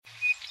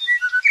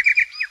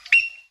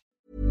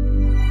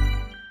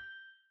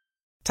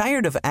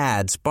Tired of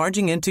ads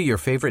barging into your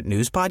favorite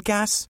news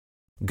podcasts?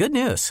 Good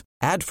news.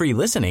 Ad-free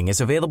listening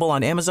is available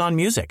on Amazon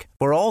Music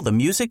for all the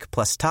music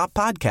plus top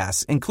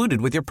podcasts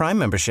included with your Prime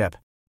membership.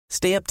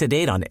 Stay up to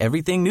date on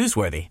everything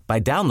newsworthy by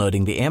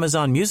downloading the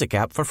Amazon Music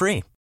app for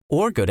free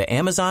or go to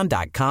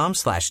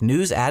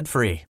amazon.com/news ad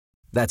free.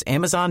 That's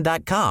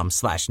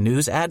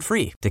amazon.com/news ad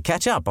free to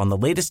catch up on the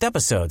latest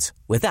episodes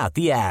without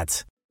the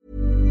ads.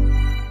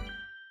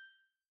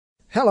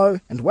 Hello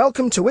and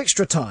welcome to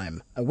Extra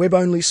Time, a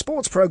web-only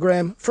sports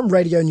program from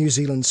Radio New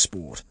Zealand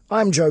Sport.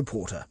 I'm Joe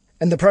Porter.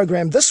 In the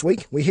program this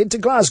week, we head to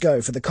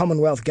Glasgow for the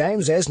Commonwealth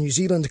Games as New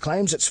Zealand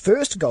claims its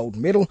first gold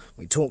medal.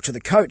 We talk to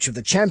the coach of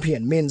the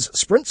champion men's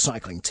sprint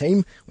cycling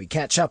team. We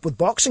catch up with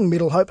boxing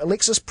medal hope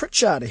Alexis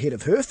Pritchard ahead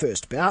of her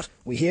first bout.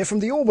 We hear from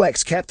the All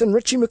Blacks captain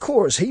Richie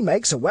McCaw as he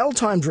makes a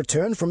well-timed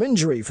return from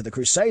injury for the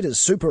Crusaders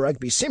Super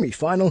Rugby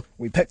semi-final.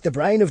 We pick the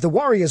brain of the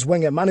Warriors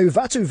winger Manu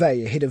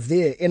Vatuvei ahead of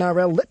their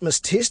NRL litmus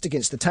test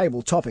against the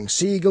table-topping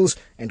Sea Eagles.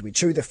 And we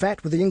chew the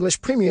fat with the English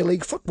Premier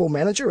League football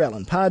manager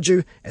Alan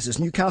Pardew as his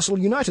Newcastle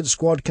United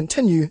squad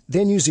continue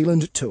their New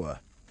Zealand tour.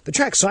 The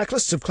track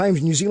cyclists have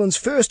claimed New Zealand's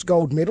first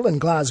gold medal in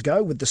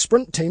Glasgow, with the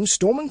sprint team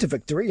storming to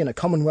victory in a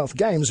Commonwealth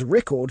Games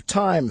record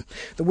time.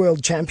 The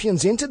world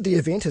champions entered the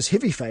event as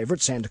heavy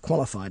favourites and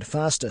qualified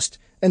fastest.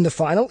 In the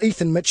final,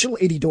 Ethan Mitchell,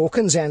 Eddie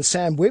Dawkins and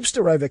Sam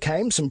Webster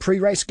overcame some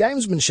pre-race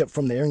gamesmanship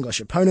from their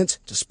English opponents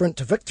to sprint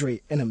to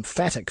victory in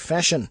emphatic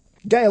fashion.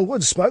 Gail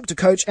Wood spoke to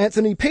coach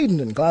Anthony Peden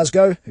in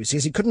Glasgow, who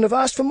says he couldn't have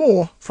asked for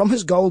more from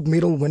his gold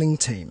medal winning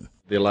team.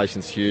 The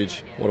elation's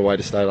huge. What a way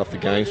to start off the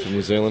games for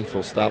New Zealand,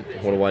 full stop.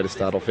 What a way to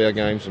start off our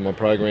games with my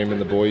program and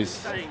the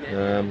boys.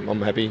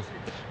 I'm happy,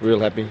 real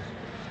happy.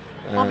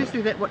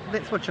 Obviously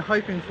that's what you're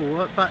hoping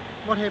for, but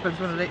what happens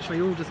when it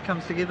actually all just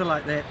comes together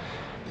like that?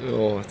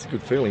 Oh, it's a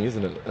good feeling,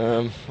 isn't it?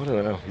 I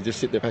don't know. You just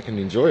sit there back and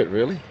enjoy it,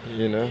 really.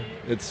 You know,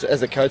 it's,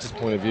 as a coach's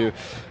point of view,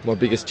 my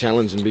biggest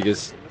challenge and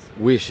biggest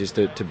wish is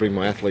to bring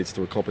my athletes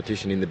to a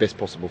competition in the best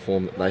possible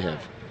form that they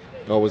have.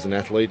 I was an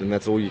athlete, and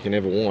that's all you can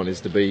ever want,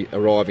 is to be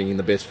arriving in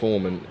the best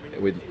form and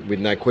with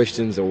no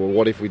questions or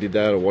what if we did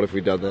that or what if we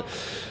did that.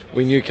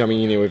 We knew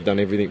coming in here we've done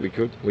everything we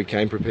could. We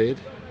came prepared,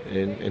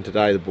 and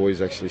today the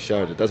boys actually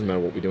showed it. Doesn't matter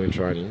what we do in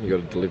training, you've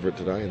got to deliver it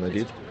today, and they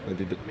did.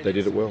 They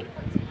did it well.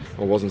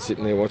 I wasn't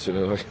sitting there watching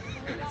it.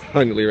 I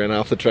only ran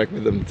half the track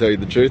with them, to tell you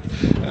the truth,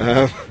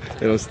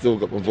 and I've still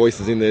got my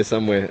voices in there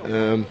somewhere.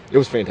 It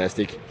was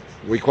fantastic.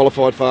 We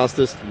qualified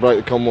fastest, broke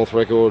the Commonwealth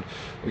record.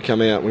 We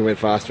come out, we went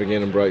faster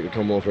again and broke the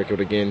Commonwealth record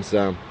again.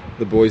 So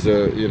the boys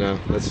are,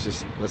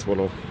 that's what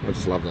I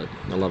just love that.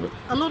 I love it.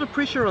 A lot of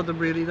pressure on them,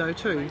 really, though,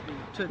 too.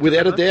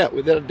 Without a doubt.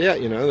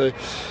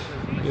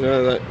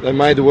 They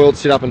made the world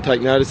sit up and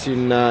take notice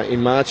in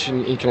March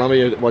in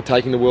Colombia by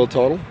taking the world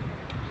title.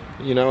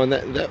 You know, and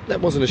that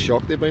wasn't a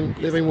shock. They've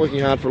been working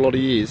hard for a lot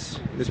of years.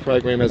 This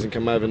program hasn't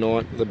come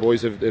overnight. The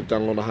boys have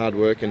done a lot of hard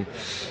work, and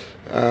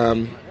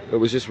it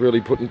was just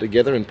really putting it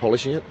together and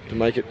polishing it to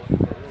make it,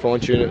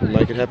 fine-tune it and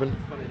make it happen.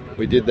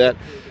 We did that.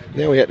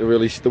 Now we had to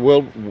really, the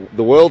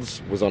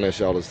world's was on our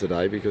shoulders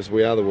today because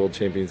we are the world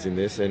champions in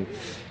this.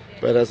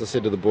 But as I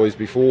said to the boys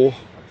before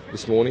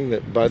this morning,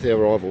 that both our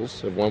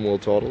rivals have won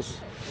world titles,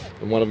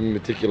 and one of them in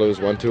particular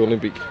has won 2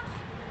 Olympic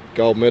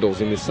gold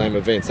medals in this same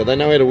event. So they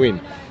know how to win.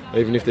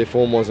 Even if their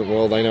form wasn't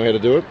well, they know how to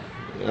do it.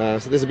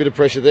 So there's a bit of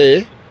pressure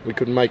there. We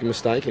couldn't make a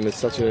mistake, and it's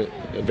such an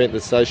event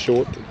that's so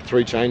short,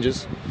 3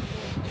 changes,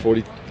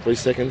 43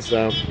 seconds.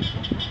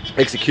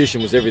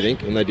 Execution was everything,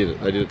 and they did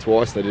it. They did it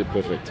twice. They did it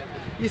perfect.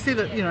 You said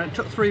that it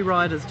took 3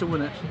 riders to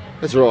win it.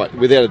 That's right,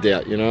 without a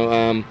doubt.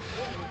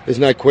 There's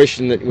no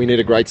question that we need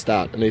a great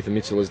start, and Ethan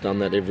Mitchell has done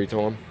that every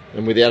time.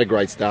 And without a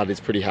great start,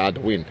 it's pretty hard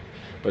to win.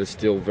 But it's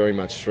still very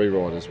much 3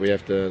 riders.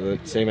 The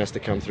team has to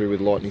come through with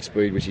lightning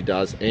speed, which he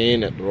does,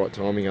 and at the right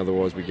timing.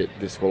 Otherwise, we get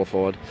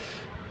disqualified.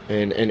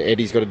 And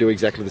Eddie's got to do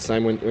exactly the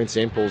same when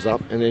Sam pulls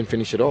up, and then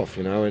finish it off.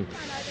 And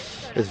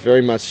it's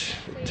very much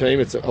team.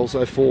 It's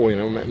also 4.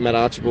 Matt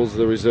Archibald's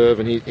the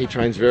reserve, and he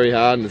trains very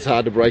hard, and it's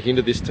hard to break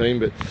into this team,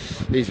 but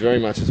he's very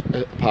much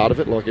a part of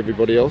it, like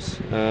everybody else.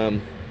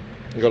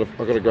 I've got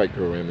a great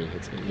crew around me.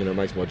 It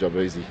makes my job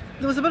easy.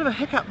 There was a bit of a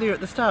hiccup there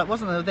at the start,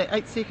 wasn't there? That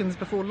 8 seconds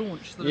before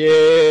launch.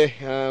 Yeah,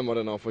 I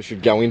don't know if I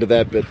should go into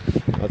that, but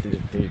I think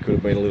it could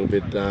have been a little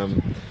bit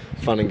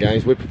fun and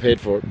games. We're prepared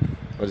for it.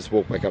 I just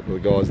walked back up to the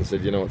guys and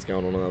said, what's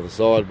going on the other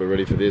side. We're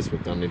ready for this.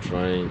 We've done it in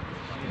training.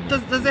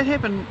 Does that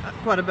happen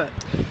quite a bit?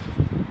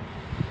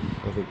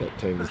 I think that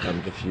team has done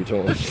it a few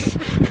times.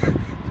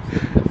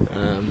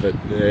 But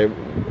yeah,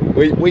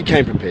 we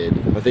came prepared.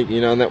 I think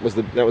and that was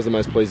the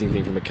most pleasing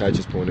thing from a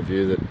coach's point of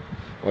view, that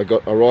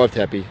I arrived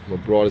happy. My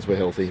riders were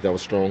healthy. They were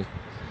strong,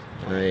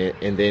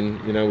 and then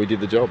we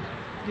did the job.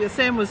 Yeah,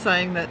 Sam was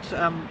saying that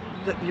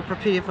you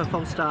prepare for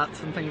false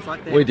starts and things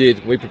like that. We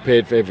did. We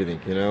prepared for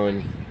everything.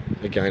 And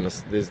again, I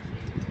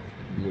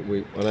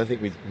don't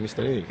think we missed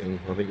anything, and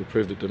I think we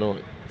proved it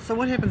tonight. So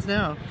what happens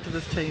now to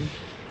this team?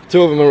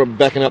 2 of them are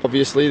backing up,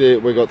 obviously.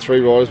 We've got 3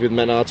 riders with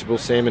Matt Archibald,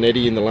 Sam and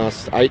Eddie in the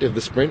last 8 of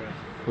the sprint,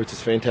 which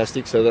is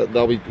fantastic. So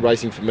they'll be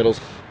racing for medals.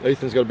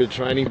 Ethan's got a bit of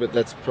training, but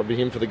that's probably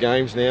him for the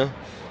games now.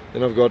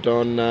 Then I've got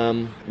on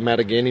Matt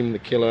again in the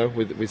kilo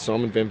with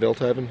Simon van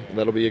Veldhoven.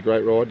 That'll be a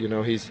great ride. You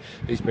know, he's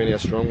been our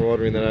strong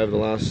rider in that over the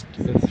last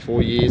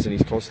 4 years, and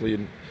he's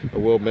constantly a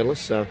world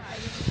medalist. So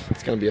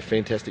it's going to be a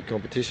fantastic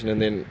competition. And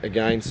then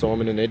again,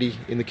 Simon and Eddie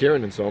in the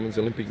Keirin, and Simon's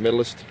Olympic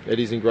medalist.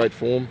 Eddie's in great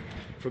form.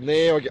 From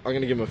there, I'm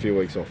going to give him a few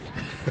weeks off.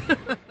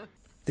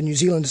 The New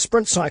Zealand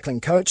sprint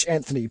cycling coach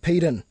Anthony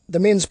Peden. The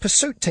men's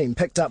pursuit team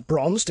picked up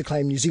bronze to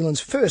claim New Zealand's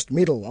first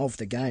medal of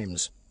the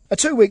Games. A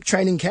 2-week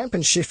training camp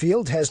in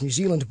Sheffield has New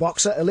Zealand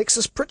boxer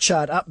Alexis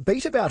Pritchard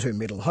upbeat about her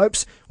medal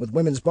hopes, with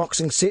women's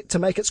boxing set to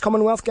make its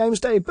Commonwealth Games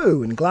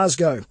debut in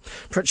Glasgow.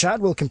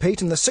 Pritchard will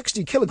compete in the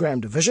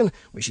 60kg division,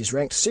 where she's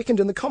ranked second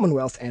in the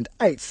Commonwealth and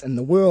 8th in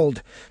the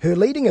world. Her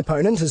leading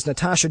opponent is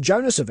Natasha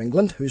Jonas of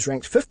England, who's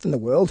ranked 5th in the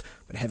world,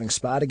 but having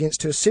sparred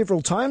against her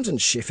several times in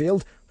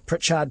Sheffield,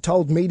 Pritchard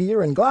told media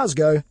in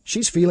Glasgow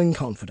she's feeling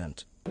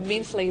confident.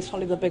 Mentally is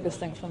probably the biggest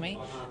thing for me.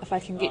 If I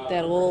can get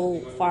that all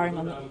firing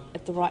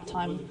at the right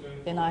time,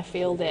 then I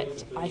feel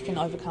that I can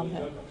overcome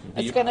her.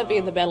 It's going to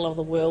be the battle of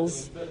the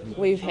wills.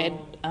 We've had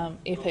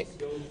epic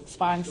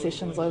sparring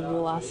sessions over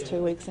the last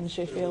 2 weeks in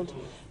Sheffield.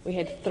 We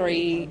had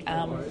 3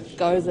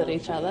 goes at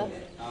each other,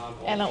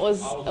 and it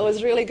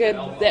was really good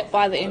that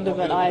by the end of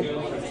it I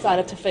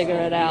started to figure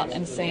it out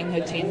and seeing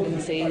her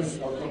tendencies,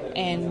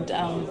 and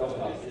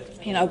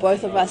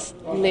both of us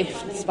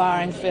left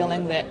sparring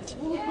feeling that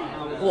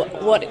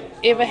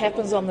whatever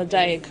happens on the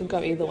day, it could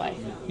go either way.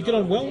 You get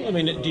on well? I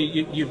mean, would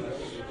you say you're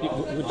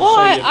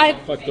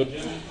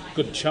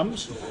good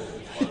chums?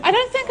 I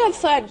don't think I'd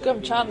say I'd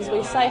good chums.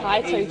 We say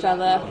hi to each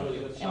other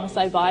and we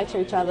say bye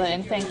to each other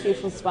and thank you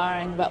for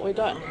sparring, but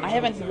I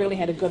haven't really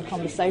had a good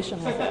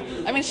conversation with her.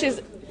 I mean, she's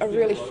a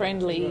really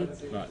friendly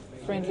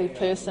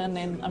person,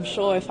 and I'm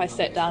sure if I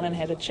sat down and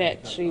had a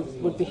chat, she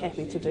would be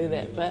happy to do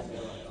that, but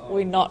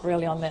we're not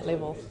really on that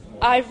level.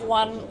 I've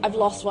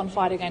lost one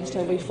fight against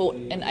her. We fought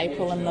in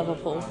April in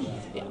Liverpool.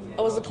 Yeah,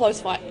 it was a close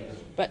fight,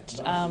 but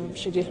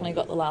she definitely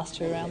got the last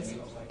 2 rounds.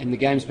 And the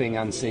games being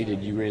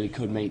unseeded, you really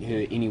could meet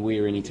her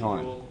anywhere,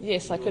 anytime.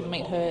 Yes, I could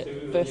meet her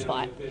first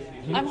fight.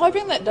 I'm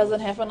hoping that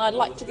doesn't happen. I'd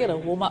like to get a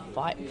warm-up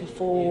fight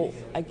before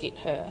I get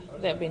her.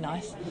 That'd be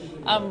nice.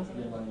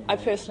 I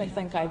personally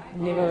think I've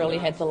never really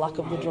had the luck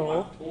of the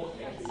draw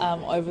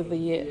over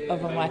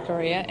my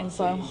career, and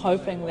so I'm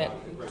hoping that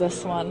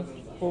this one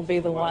will be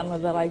the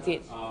one that I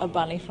get a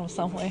bunny from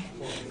somewhere.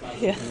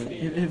 Yeah.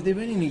 Have there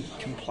been any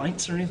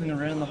complaints or anything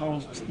around the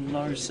whole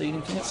no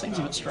seeding thing? It seems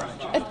a bit strange.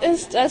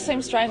 It does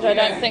seem strange. I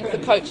don't think the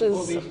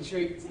coaches...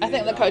 I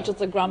think the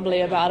coaches are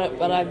grumbly about it,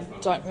 but I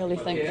don't really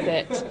think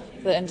that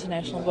the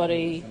international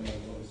body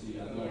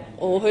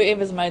or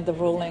whoever's made the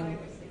ruling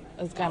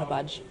is going to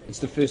budge. It's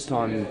the first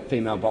time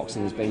female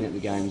boxing has been at the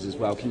Games as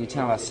well. Can you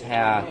tell us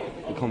how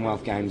the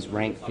Commonwealth Games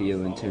rank for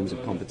you in terms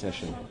of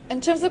competition?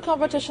 In terms of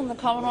competition, the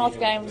Commonwealth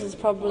Games is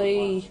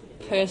probably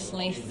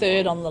personally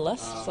 3rd on the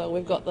list. So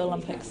we've got the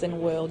Olympics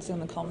and Worlds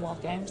and the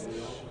Commonwealth Games.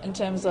 In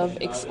terms of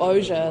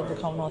exposure, the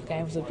Commonwealth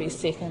Games would be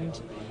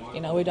 2nd.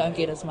 You know, we don't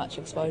get as much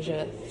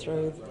exposure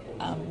through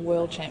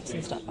world champs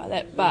and stuff like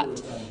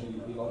that.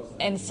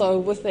 And so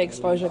with the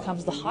exposure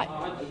comes the hype,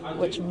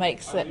 which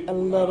makes it a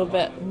little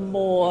bit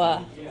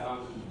more,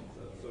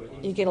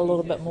 you get a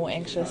little bit more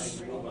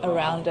anxious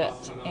around it,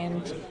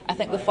 and I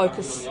think the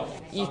focus,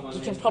 you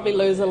can probably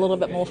lose a little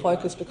bit more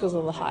focus because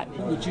of the hype.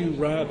 Would you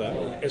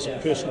rather, as a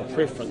personal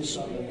preference,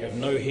 have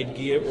no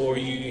headgear, or are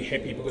you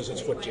happy because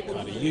it's what you're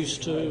kind of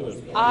used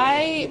to?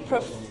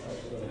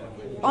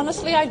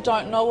 Honestly, I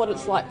don't know what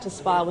it's like to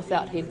spar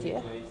without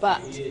headgear,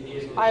 but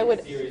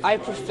I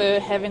prefer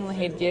having the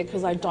headgear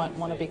because I don't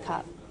want to be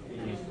cut.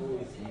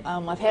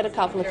 I've had a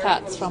couple of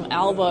cuts from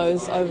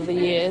elbows over the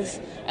years,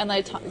 and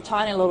they're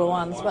tiny little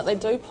ones, but they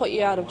do put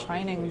you out of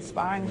training,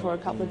 sparring for a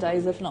couple of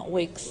days, if not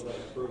weeks,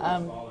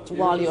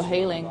 while you're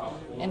healing.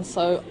 And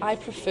so I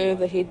prefer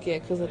the headgear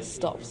because it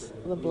stops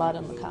the blood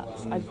and the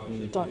cuts. I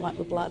don't like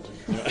the blood.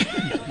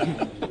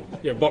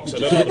 You're a boxer,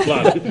 don't like the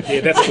blood.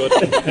 Yeah, that's good.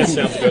 That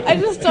sounds good. I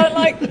just don't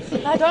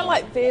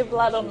like their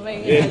blood on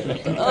me.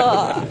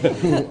 Yeah.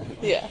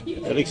 Yeah.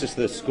 Alexis,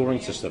 the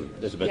scoring system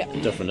is a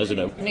bit different, isn't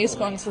it? New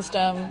scoring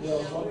system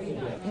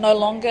no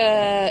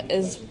longer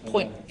is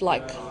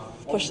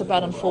push the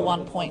button for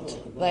 1 point.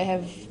 They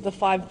have the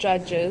 5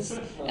 judges,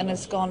 and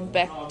it's gone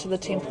back to the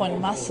 10-point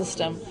must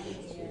system,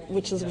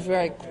 which is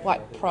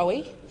quite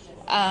pro-y.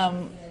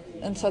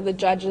 And so the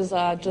judges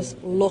are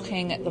just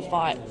looking at the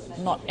fight,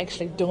 not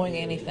actually doing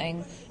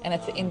anything, and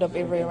at the end of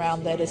every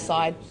round they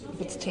decide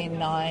if it's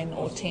 10-9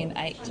 or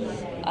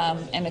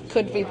 10-8, and it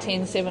could be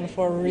 10-7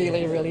 for a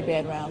really, really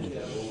bad round.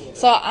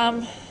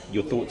 So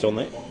your thoughts on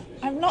that?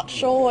 I'm not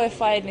sure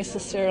if I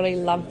necessarily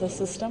love the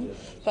system,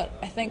 but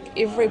I think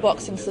every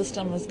boxing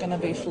system is going to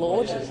be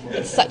flawed.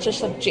 It's such a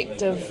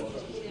subjective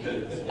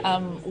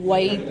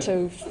way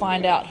to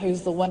find out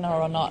who's the winner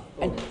or not.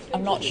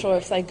 I'm not sure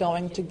if they're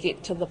going to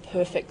get to the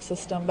perfect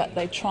system, but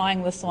they're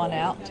trying this one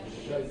out.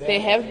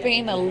 There have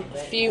been a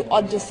few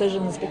odd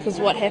decisions because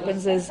what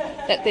happens is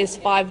that there's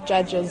 5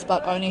 judges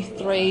but only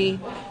 3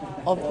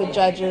 of the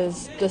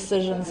judges'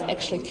 decisions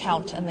actually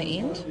count in the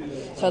end.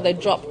 So they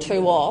drop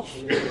 2 off.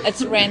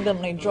 It's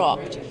randomly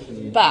dropped,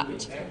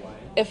 but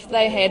if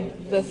they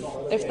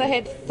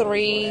had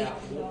 3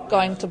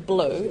 going to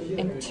blue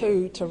and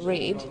 2 to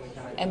red,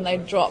 and they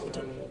dropped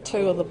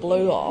 2 of the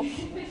blue off,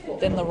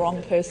 then the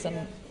wrong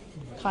person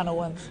kind of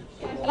wins.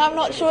 And I'm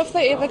not sure if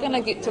they're ever going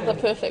to get to the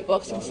perfect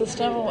boxing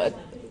system.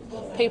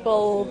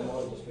 People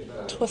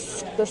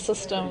twist the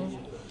system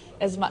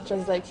as much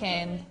as they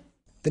can.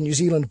 The New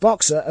Zealand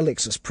boxer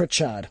Alexis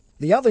Pritchard.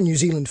 The other New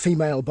Zealand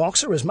female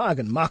boxer is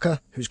Margan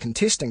Maka, who's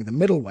contesting the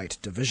middleweight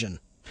division.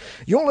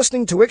 You're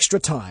listening to Extra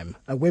Time,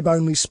 a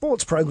web-only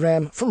sports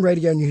program from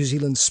Radio New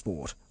Zealand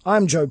Sport.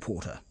 I'm Joe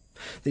Porter.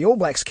 The All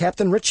Blacks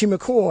captain Richie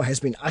McCaw has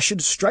been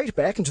ushered straight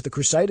back into the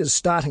Crusaders'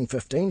 starting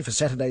 15 for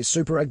Saturday's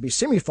Super Rugby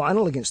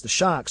semi-final against the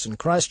Sharks in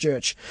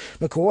Christchurch.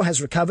 McCaw has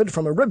recovered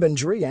from a rib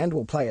injury and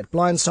will play at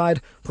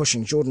blindside,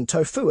 pushing Jordan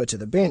Tofua to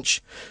the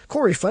bench.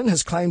 Corey Flynn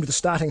has claimed the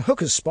starting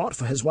hooker's spot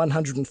for his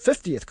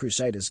 150th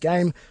Crusaders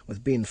game,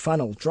 with Ben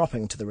Funnell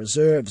dropping to the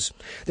reserves.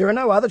 There are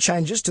no other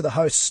changes to the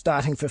hosts'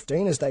 starting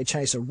 15 as they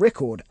chase a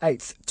record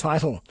 8th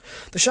title.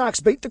 The Sharks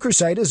beat the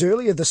Crusaders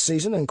earlier this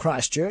season in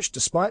Christchurch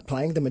despite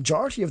playing the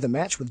majority of the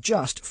match with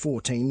just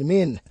 14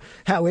 men.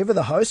 However,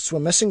 the hosts were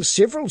missing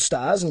several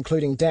stars,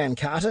 including Dan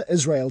Carter,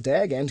 Israel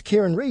Dagg and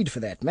Kieran Reid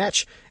for that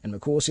match, and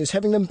McCaw says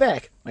having them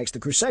back makes the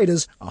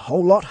Crusaders a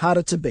whole lot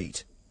harder to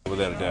beat.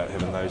 Without a doubt,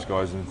 having those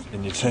guys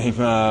in your team,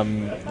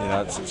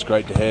 it's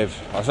great to have.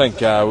 I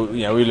think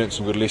we learnt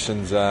some good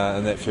lessons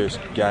in that first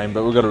game,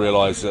 but we've got to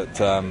realise that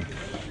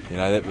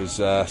that was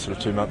sort of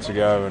 2 months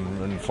ago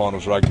in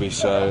finals rugby,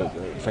 so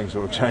things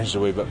will have changed a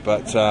wee bit.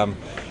 But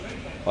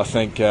I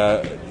think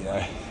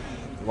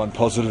one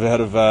positive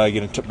out of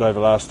getting tipped over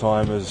last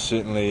time is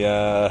certainly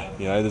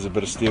there's a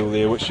bit of steel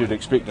there, which you'd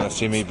expect in a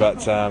semi,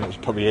 but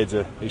it probably adds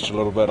an extra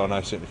little bit. I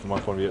know certainly from my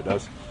point of view it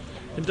does.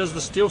 And does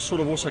the steel sort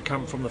of also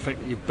come from the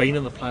fact that you've been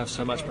in the playoffs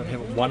so much but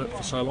haven't won it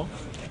for so long?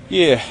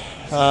 Yeah,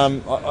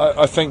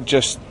 I think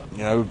just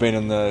we've been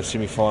in the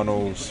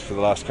semi-finals for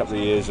the last couple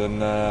of years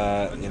and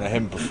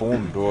haven't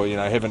performed or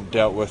haven't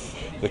dealt with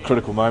the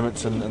critical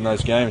moments in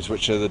those games,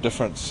 which are the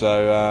difference.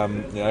 So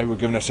we're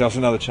giving ourselves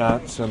another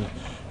chance, and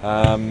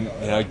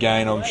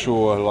again, I'm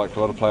sure like a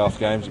lot of playoff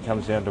games, it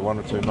comes down to 1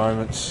 or 2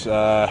 moments.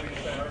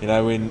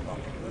 When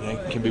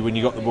it can be when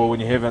you got the ball, when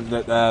you haven't,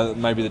 that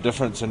may be the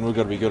difference, and we've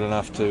got to be good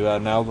enough to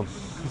nail them.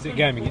 Was that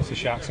game against the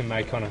Sharks and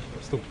they kind of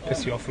still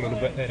piss you off a little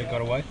bit that it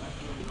got away?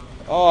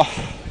 Oh,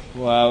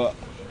 well,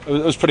 it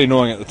was pretty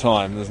annoying at the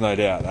time, there's no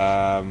doubt.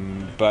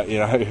 But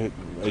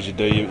as you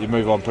do, you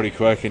move on pretty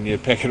quick and you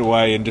pack it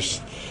away, and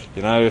just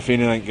if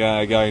anything,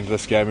 going into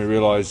this game, we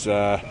realise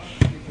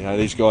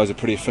these guys are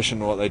pretty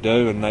efficient at what they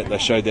do, and they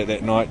showed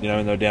that night.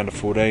 When they were down to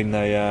 14,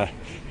 they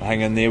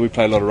hang in there. We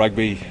played a lot of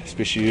rugby,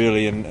 especially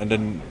early, and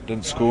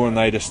didn't score, and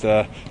they just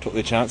took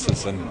their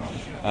chances, and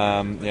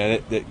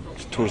that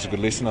taught us a good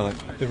lesson, I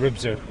think. The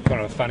ribs are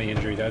kind of a funny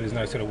injury though. There's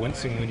no sort of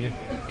wincing when you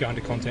go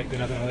into contact or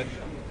nothing like that.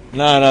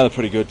 No, they're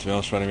pretty good, to be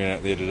honest, running around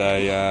out there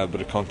today. A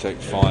bit of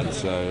contact, fine.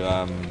 So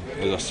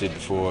as I said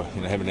before,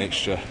 having an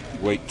extra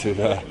week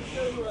to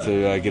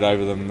get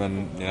over them,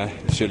 and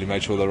certainly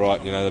made sure they're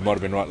right. They might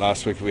have been right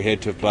last week if we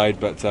had to have played,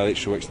 but the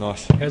extra week's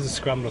nice. How's the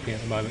scrum looking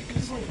at the moment?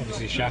 Because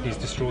obviously Sharkies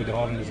destroyed the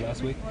Highlanders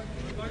last week.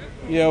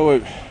 Yeah,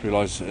 we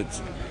realise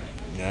it's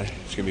going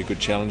to be a good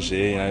challenge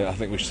there. I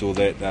think we saw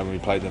that when we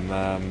played them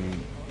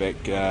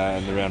back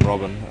in the round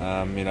robin.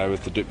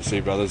 With the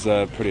Duplessis brothers,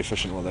 they're pretty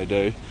efficient at what they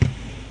do.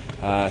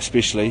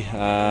 Especially.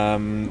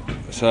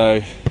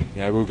 So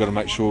we've got to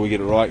make sure we get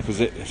it right, because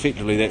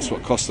effectively that's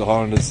what cost the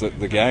Highlanders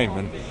the game.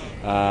 And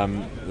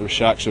the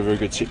Sharks are a very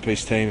good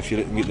set-piece team. If you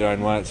let them get their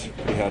own way, it's a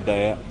pretty hard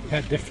day out.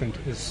 How different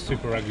is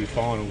Super Rugby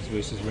finals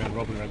versus round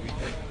robin rugby?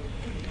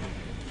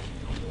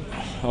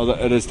 Oh,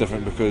 it is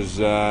different because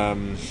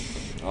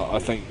I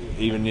think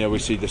even we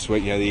see this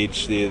week, the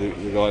edge there,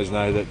 the guys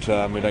know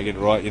that we don't get it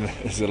right.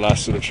 It's the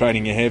last sort of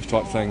training you have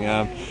type thing.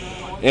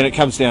 And it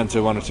comes down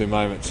to 1 or 2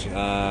 moments, you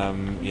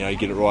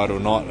get it right or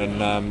not.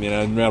 And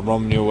in round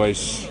robin you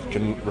always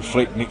can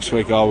reflect next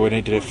week. We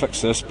need to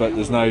fix this, but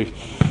there's no,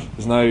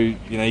 you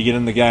get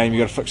in the game, you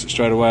got to fix it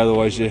straight away.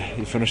 Otherwise you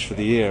finish for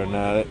the year, and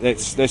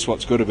that's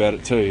what's good about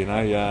it too.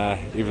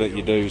 Everything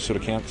you do sort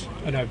of counts.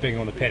 I know being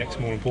on the paddock's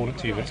more important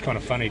to you, but it's kind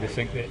of funny to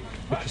think that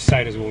the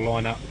Crusaders will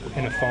line up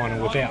in a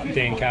final without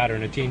Dan Carter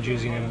in a 10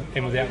 jersey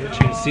and without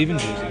Richie in a 7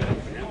 jersey.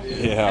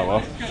 Yeah,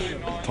 well,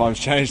 times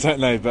change, don't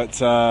they? But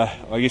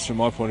I guess from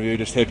my point of view,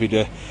 just happy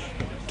to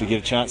get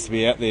a chance to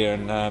be out there,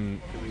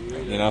 and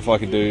if I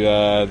can do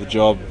the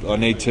job I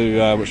need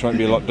to, which won't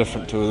be a lot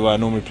different to the way I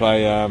normally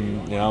play,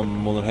 I'm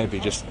more than happy.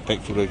 Just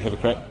thankful to have a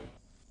crack.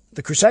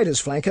 The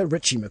Crusaders flanker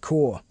Richie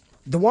McCaw.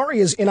 The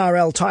Warriors'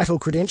 NRL title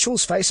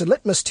credentials face a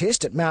litmus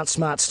test at Mount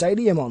Smart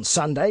Stadium on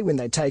Sunday when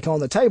they take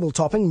on the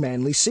table-topping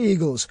Manly Sea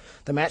Eagles.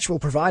 The match will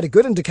provide a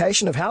good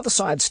indication of how the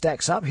side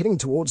stacks up heading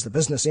towards the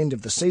business end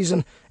of the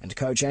season, and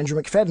coach Andrew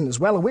McFadden is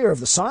well aware of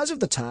the size of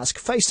the task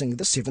facing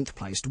the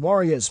 7th-placed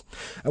Warriors.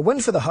 A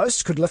win for the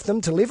hosts could lift them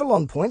to level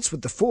on points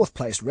with the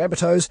 4th-placed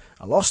Rabbitohs.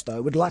 A loss,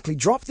 though, would likely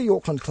drop the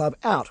Auckland club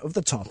out of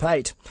the top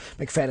 8.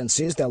 McFadden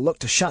says they'll look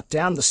to shut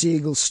down the Sea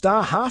Eagles'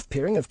 star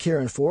half-pairing of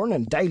Kieran Foran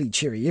and Daly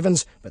Cherry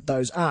Evans, but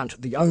those aren't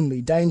the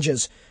only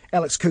dangers.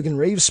 Alex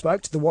Coogan-Reeves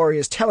spoke to the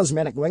Warriors'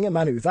 talismanic winger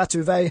Manu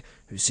Vatuvei,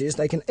 who says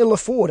they can ill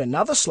afford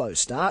another slow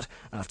start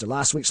after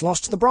last week's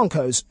loss to the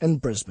Broncos in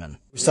Brisbane.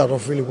 We started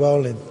off really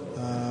well and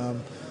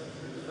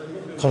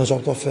kind of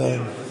dropped off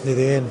near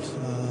the end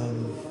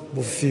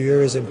with a few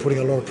errors and putting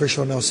a lot of pressure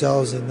on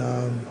ourselves, and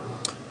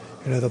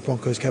the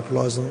Broncos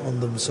capitalised on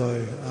them.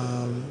 So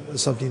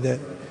it's something that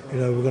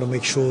we've got to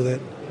make sure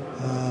that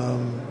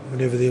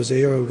whenever there's an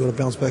error, we've got to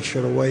bounce back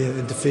straight away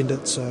and defend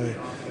it. So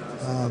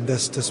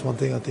that's one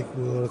thing I think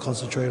we've got to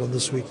concentrate on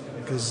this week,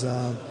 because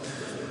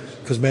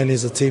Manly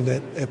is a team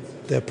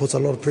that puts a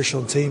lot of pressure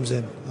on teams,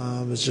 and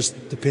it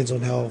just depends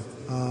on how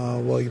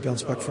well you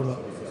bounce back from it.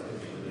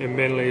 And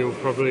Manly will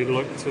probably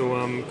look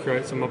to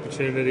create some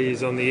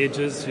opportunities on the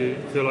edges. Do you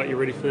feel like you're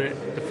ready for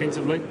that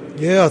defensively?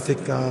 Yeah, I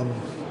think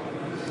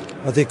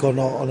on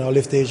our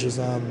left edges,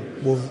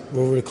 we're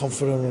really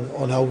confident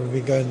on how we've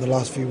been going the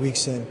last few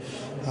weeks, and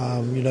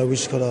we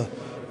just got to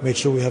make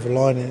sure we have a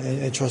line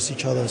and trust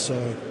each other. So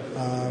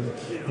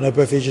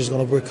both edges are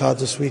going to work hard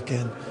this week,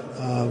 and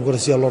we've got to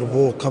see a lot of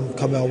ball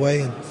come our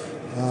way, and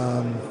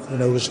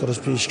we've just got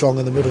to be strong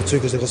in the middle too,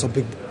 because they've got some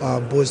big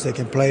boys that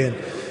can play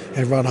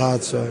and run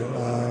hard. So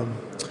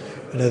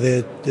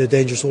they're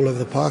dangerous all over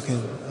the park,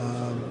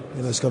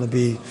 and it's going to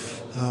be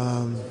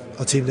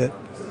a team that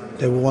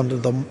will wonder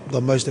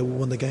the most that will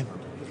win the game.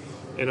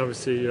 And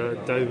obviously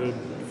David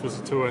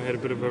Fusitu'a had a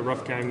bit of a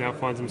rough game, now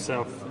finds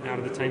himself out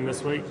of the team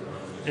this week.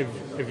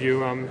 Have you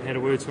had a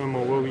word to him,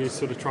 or will you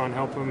sort of try and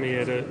help him? He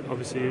had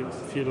obviously a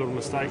few little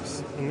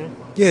mistakes in there.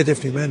 Yeah,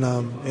 definitely, man.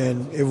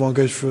 And everyone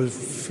goes through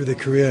their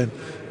career,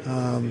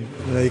 and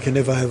you can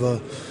never have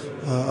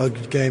a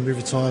good game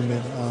every time,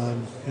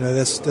 and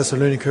that's a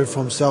learning curve for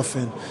himself,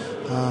 and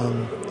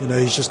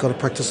he's just got to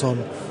practice on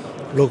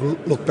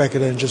look back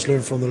at it and just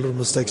learn from the little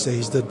mistakes that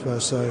he's did.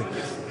 So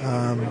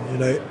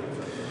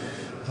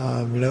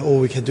all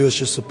we can do is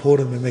just support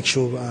him and make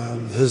sure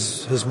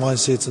his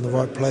mindset's in the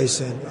right place,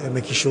 and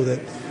making sure that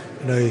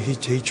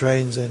he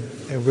trains and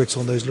works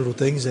on those little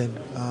things and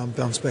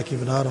bounce back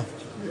even harder.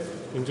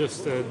 And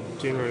just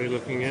generally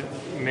looking at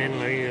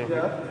Manly,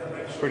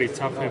 pretty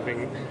tough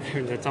having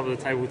the top of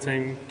the table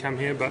team come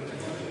here, but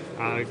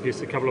I guess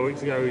a couple of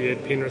weeks ago you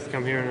had Penrith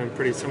come here in a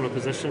pretty similar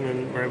position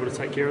and were able to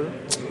take care of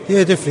it.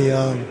 Yeah, definitely.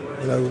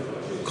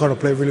 Kind of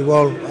played really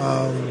well.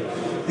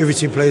 Every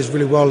team plays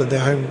really well at their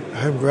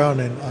home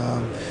ground, and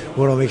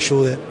we want to make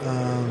sure that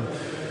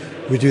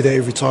we do that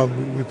every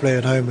time we play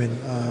at home,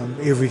 and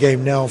every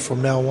game now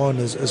from now on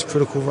is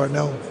critical right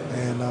now,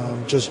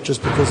 and just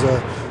because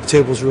the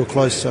table's real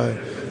close, so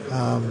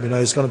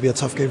it's going to be a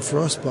tough game for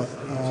us, but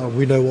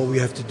we know what we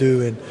have to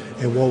do and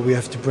what we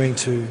have to bring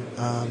to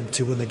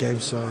win the game,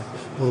 so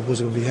all the boys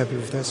are going to be happy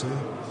with that. So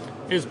yeah.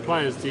 As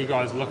players, do you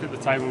guys look at the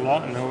table a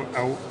lot and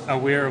are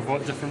aware of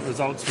what different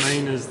results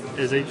mean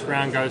as each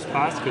round goes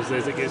past? Because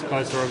as it gets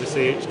closer,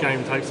 obviously each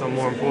game takes on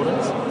more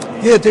importance.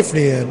 Yeah,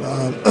 definitely, and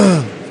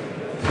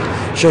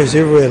shows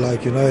everywhere.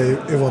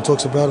 Everyone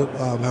talks about it,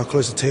 how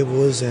close the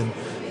table is, and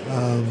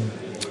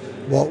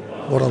what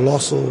a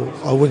loss or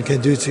a win can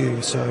do to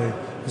you. So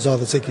it's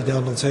either take you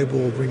down on the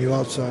table or bring you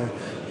up. So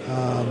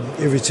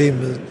every team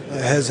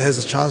has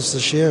a chance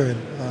this year,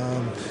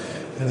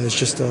 and it's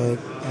just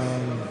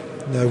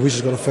we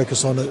just got to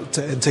focus on it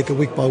and take it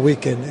week by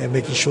week, and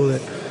making sure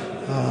that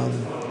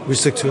we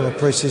stick to our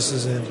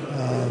processes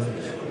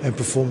and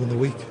perform in the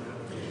week.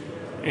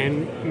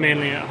 And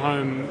Manly at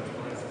home,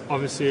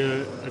 obviously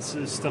it's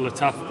still a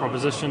tough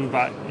proposition,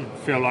 but you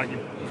feel like you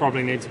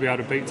probably need to be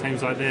able to beat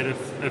teams like that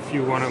if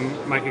you want to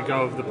make a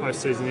go of the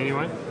postseason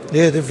anyway.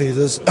 Yeah, definitely.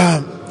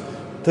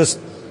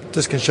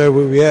 This can show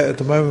where we're at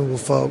the moment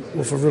with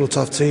a real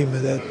tough team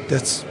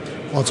that's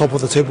on top of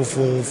the table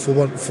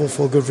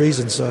for a good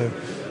reason. So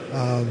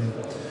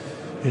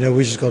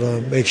we just got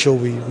to make sure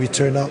we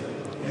turn up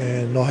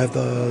and not have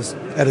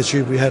the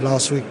attitude we had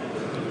last week,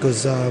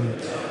 because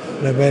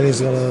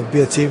Manly's going to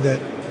be a team that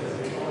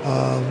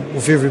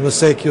with every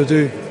mistake you'll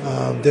do,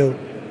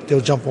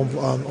 they'll jump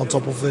on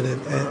top of it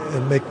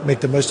and make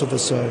the most of it.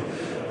 So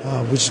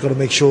we just got to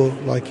make sure,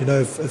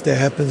 if that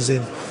happens,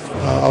 then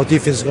our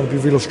defense is going to be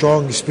real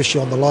strong,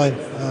 especially on the line.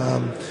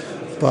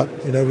 But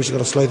we just got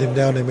to slow them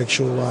down and make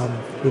sure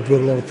we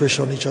build a lot of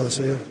pressure on each other.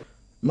 So yeah.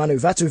 Manu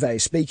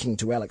Vatuvei speaking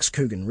to Alex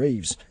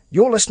Coogan-Reeves.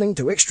 You're listening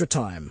to Extra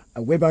Time,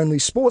 a web-only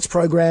sports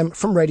program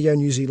from Radio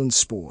New Zealand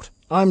Sport.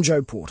 I'm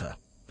Joe Porter.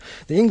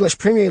 The English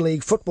Premier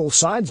League football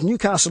sides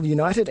Newcastle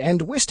United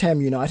and West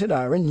Ham United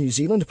are in New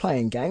Zealand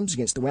playing games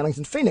against the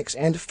Wellington Phoenix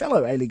and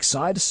fellow A-League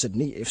side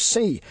Sydney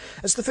FC.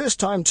 It's the first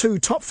time two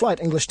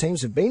top-flight English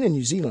teams have been in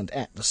New Zealand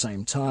at the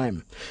same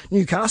time.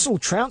 Newcastle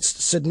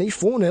trounced Sydney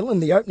 4-0 in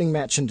the opening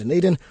match in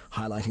Dunedin,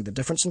 highlighting the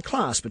difference in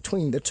class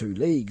between the two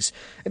leagues.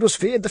 It was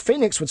feared the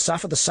Phoenix would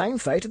suffer the same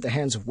fate at the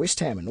hands of West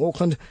Ham in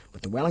Auckland,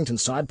 but the Wellington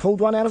side pulled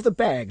one out of the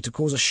bag to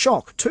cause a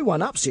shock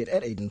 2-1 upset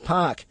at Eden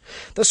Park.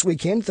 This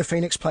weekend, the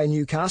Phoenix play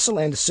Newcastle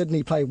and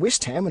Sydney play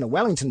West Ham in a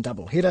Wellington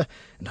doubleheader,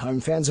 and home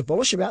fans are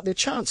bullish about their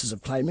chances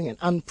of claiming an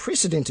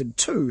unprecedented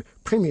 2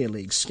 Premier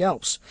League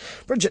scalps.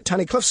 Bridget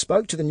Tunnicliffe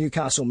spoke to the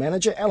Newcastle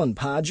manager Alan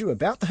Pardew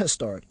about the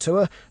historic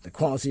tour, the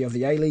quality of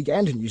the A-League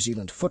and New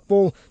Zealand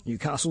football,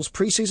 Newcastle's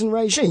pre-season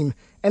regime,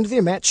 and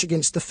their match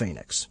against the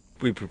Phoenix.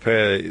 We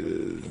prepare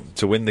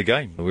to win the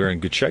game. We're in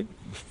good shape.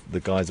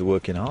 The guys are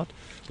working hard.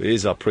 It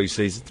is our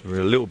pre-season.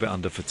 We're a little bit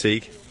under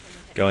fatigue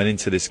going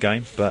into this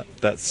game, but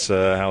that's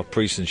how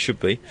pre-season should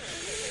be.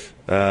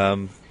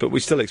 But we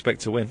still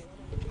expect to win.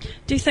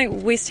 Do you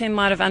think West Ham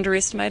might have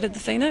underestimated the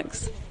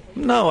Phoenix?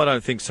 No, I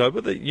don't think so.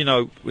 But,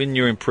 when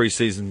you're in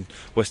pre-season,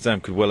 West Ham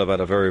could well have had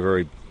a very,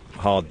 very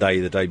hard day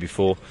the day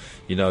before.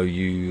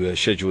 You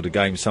schedule the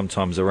game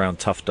sometimes around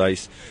tough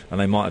days, and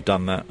they might have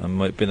done that and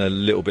might have been a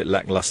little bit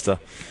lacklustre.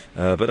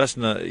 But that's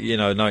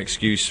no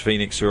excuse.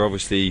 Phoenix are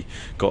obviously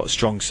got a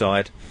strong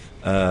side,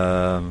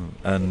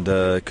 and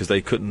because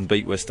they couldn't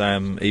beat West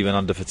Ham even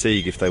under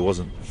fatigue if they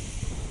wasn't.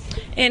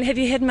 And have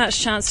you had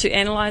much chance to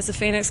analyse the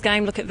Phoenix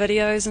game, look at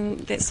videos and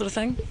that sort of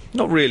thing?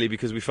 Not really,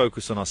 because we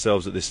focus on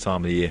ourselves at this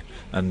time of the year,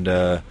 and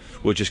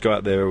we'll just go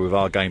out there with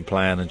our game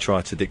plan and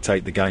try to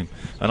dictate the game,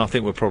 and I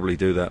think we'll probably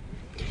do that.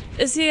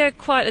 Is there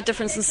quite a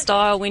difference in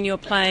style when you're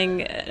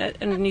playing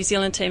in a New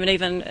Zealand team and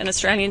even an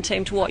Australian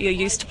team to what you're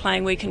used to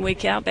playing week in,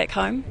 week out back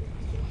home?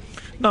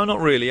 No, not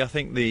really. I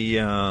think the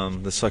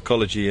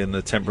psychology and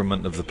the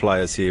temperament of the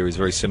players here is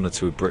very similar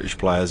to British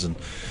players, and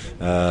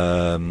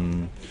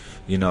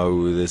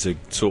there's a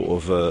sort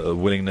of a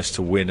willingness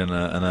to win and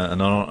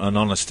an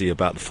honesty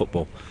about the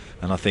football.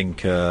 And I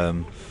think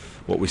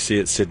what we see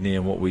at Sydney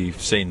and what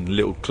we've seen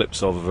little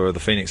clips of the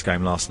Phoenix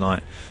game last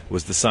night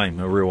was the same.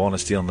 A real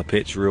honesty on the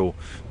pitch, real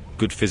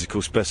good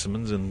physical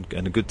specimens and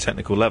a good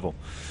technical level.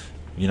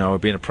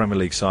 Being a Premier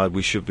League side,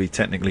 we should be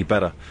technically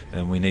better,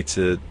 and we need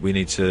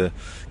to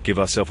give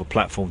ourselves a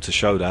platform to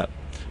show that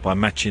by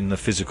matching the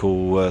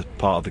physical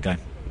part of the game.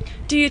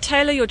 Do you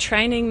tailor your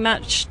training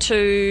much to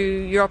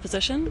your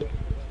opposition?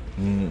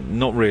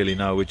 Not really,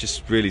 no. We're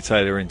just really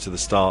tailoring to the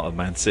start of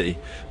Man City,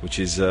 which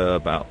is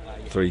about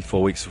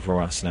 3-4 weeks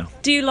for us now.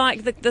 Do you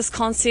like this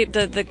concept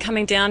of the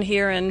coming down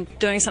here and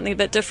doing something a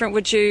bit different?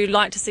 Would you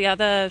like to see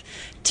other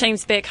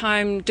teams back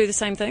home do the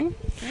same thing?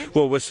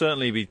 Well, we'll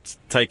certainly be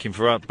taking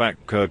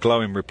back a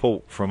glowing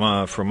report from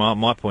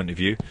my point of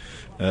view.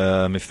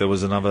 If there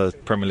was another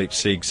Premier League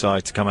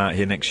side to come out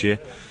here next year,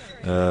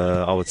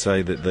 I would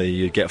say that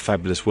they get a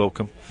fabulous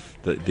welcome,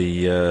 that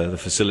the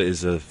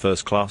facilities are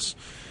first class,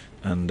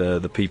 and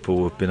the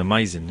people have been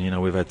amazing.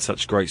 We've had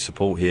such great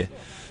support here,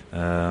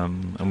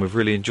 and we've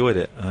really enjoyed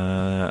it.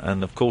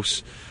 And of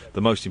course,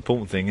 the most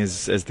important thing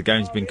is, has the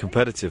game's been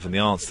competitive? And the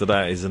answer to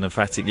that is an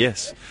emphatic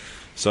yes.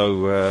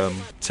 So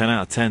 10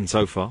 out of 10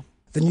 so far.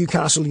 The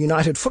Newcastle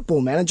United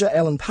football manager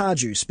Alan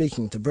Pardew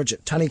speaking to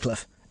Bridget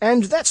Tunnicliffe.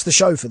 And that's the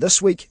show for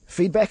this week.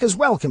 Feedback is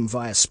welcome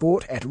via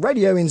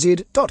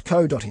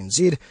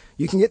sport@radionz.co.nz.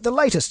 You can get the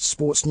latest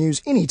sports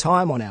news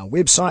anytime on our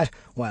website,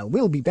 while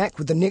we'll be back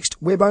with the next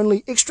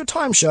web-only Extra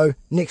Time show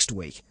next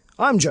week.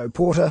 I'm Joe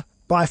Porter.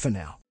 Bye for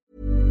now.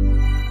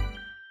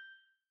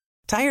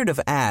 Tired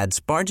of ads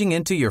barging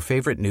into your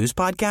favorite news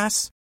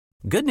podcasts?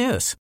 Good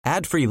news.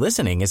 Ad-free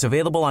listening is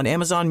available on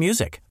Amazon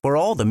Music for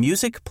all the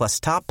music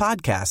plus top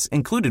podcasts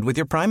included with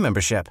your Prime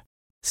membership.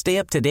 Stay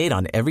up to date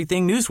on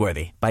everything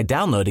newsworthy by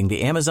downloading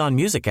the Amazon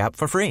Music app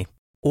for free,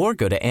 or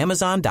go to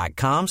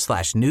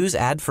amazon.com/news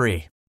ad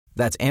free.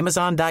 That's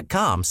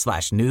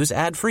amazon.com/news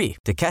ad free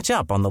to catch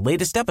up on the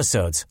latest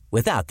episodes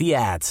without the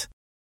ads.